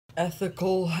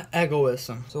Ethical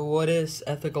egoism. So what is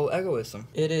ethical egoism?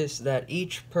 It is that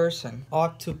each person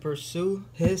ought to pursue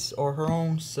his or her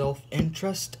own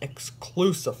self-interest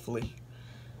exclusively,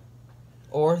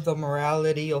 or the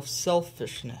morality of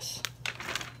selfishness.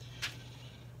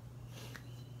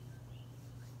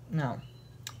 Now,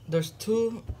 there's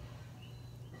two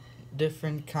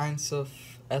different kinds of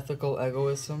ethical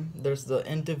egoism. There's the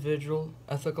individual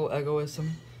ethical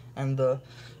egoism and the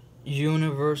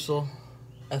universal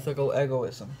ethical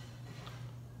egoism.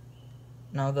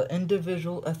 Now, the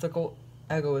individual ethical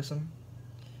egoism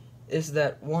is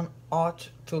that one ought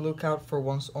to look out for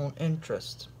one's own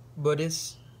interest, but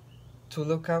it's to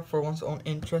look out for one's own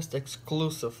interest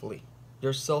exclusively,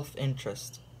 your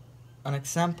self-interest. An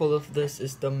example of this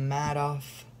is the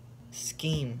Madoff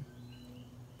scheme.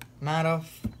 Madoff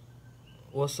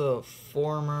was a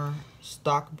former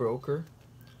stockbroker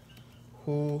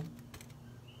who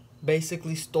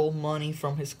basically stole money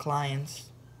from his clients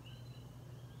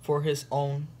for his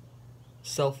own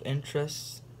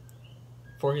self-interest,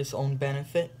 for his own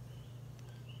benefit.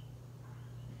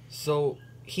 So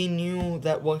he knew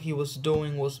that what he was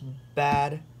doing was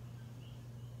bad,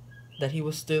 that he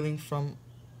was stealing from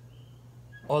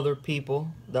other people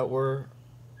that were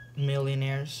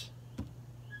millionaires.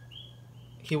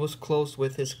 He was close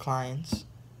with his clients,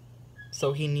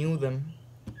 so he knew them.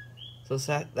 So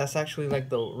that's actually like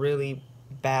the really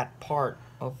bad part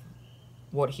of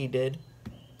what he did,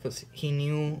 because he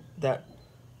knew that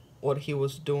what he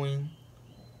was doing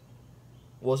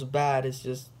was bad. It's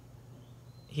just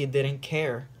he didn't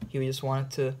care. He just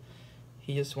wanted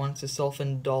to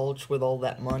self-indulge with all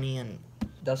that money, and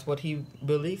that's what he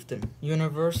believed in.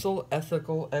 Universal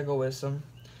ethical egoism.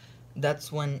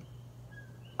 That's when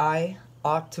I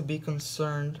ought to be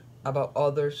concerned about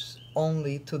others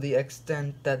only to the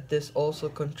extent that this also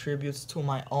contributes to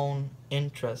my own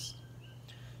interest.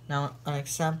 Now, an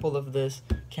example of this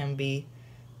can be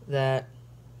that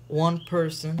one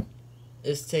person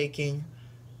is taking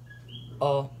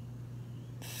a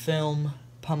film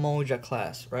pamoja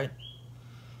class, right?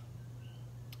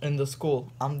 In the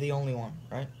school. I'm the only one,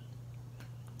 right?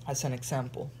 As an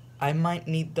example. I might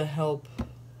need the help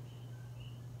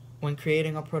when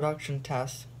creating a production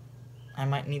task. I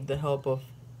might need the help of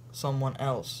someone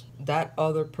else. That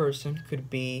other person could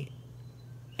be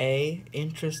A,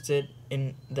 interested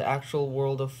in the actual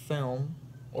world of film,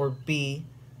 or B,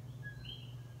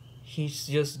 he's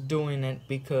just doing it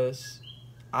because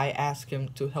I asked him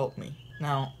to help me.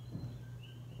 Now,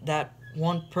 that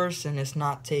one person is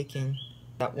not taking,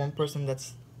 that one person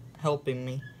that's helping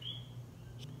me,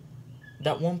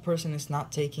 that one person is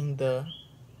not taking the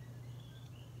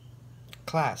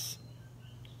class.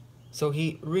 So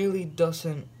he really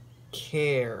doesn't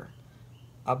care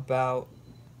about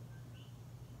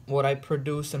what I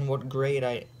produce and what grade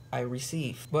I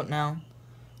receive. But now,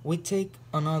 we take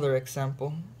another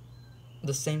example,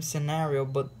 the same scenario,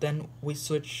 but then we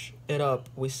switch it up.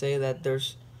 We say that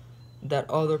there's that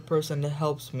other person that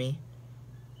helps me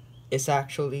is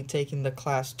actually taking the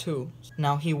class too.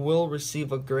 Now he will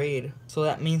receive a grade. So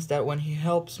that means that when he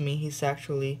helps me,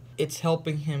 it's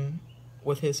helping him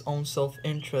with his own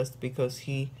self-interest, because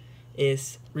he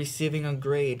is receiving a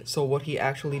grade. So what he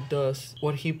actually does,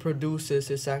 what he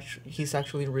produces, is he's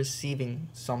actually receiving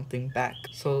something back.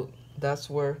 So that's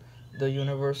where the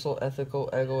universal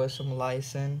ethical egoism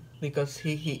lies in, because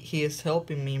he is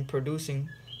helping me in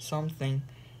producing something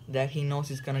that he knows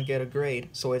he's gonna get a grade.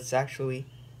 So it's actually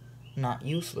not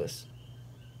useless.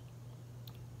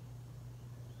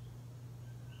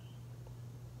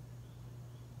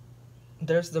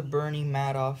 There's the Bernie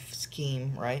Madoff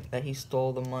scheme, right? That he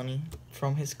stole the money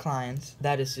from his clients.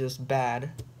 That is just bad.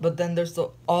 But then there's the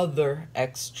other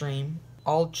extreme,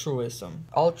 altruism.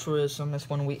 Altruism is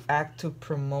when we act to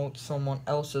promote someone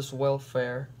else's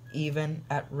welfare, even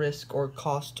at risk or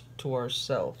cost to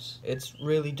ourselves. It's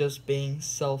really just being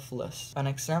selfless. An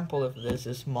example of this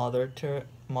is Mother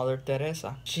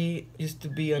Teresa. She used to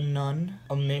be a nun,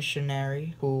 a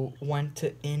missionary who went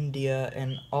to India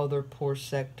and other poor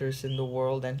sectors in the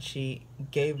world, and she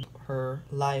gave her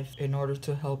life in order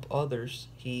to help others.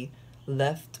 He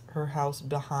left her house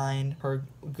behind, her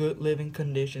good living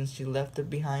conditions, she left it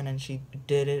behind, and she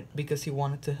did it because he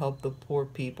wanted to help the poor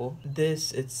people.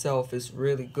 This itself is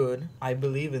really good. I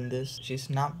believe in this. She's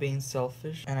not being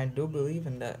selfish, and I do believe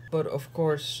in that. But of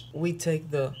course, we take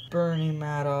the Bernie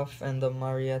Madoff and the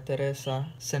Maria Teresa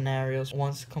scenarios,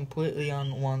 one's completely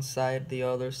on one side, the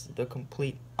other's the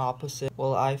complete opposite.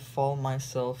 Well, I fall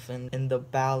myself in the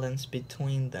balance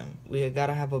between them. We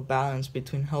gotta have a balance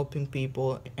between helping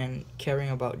people and caring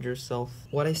about about yourself.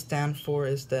 What I stand for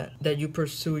is that you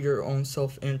pursue your own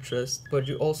self-interest, but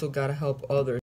you also gotta help others.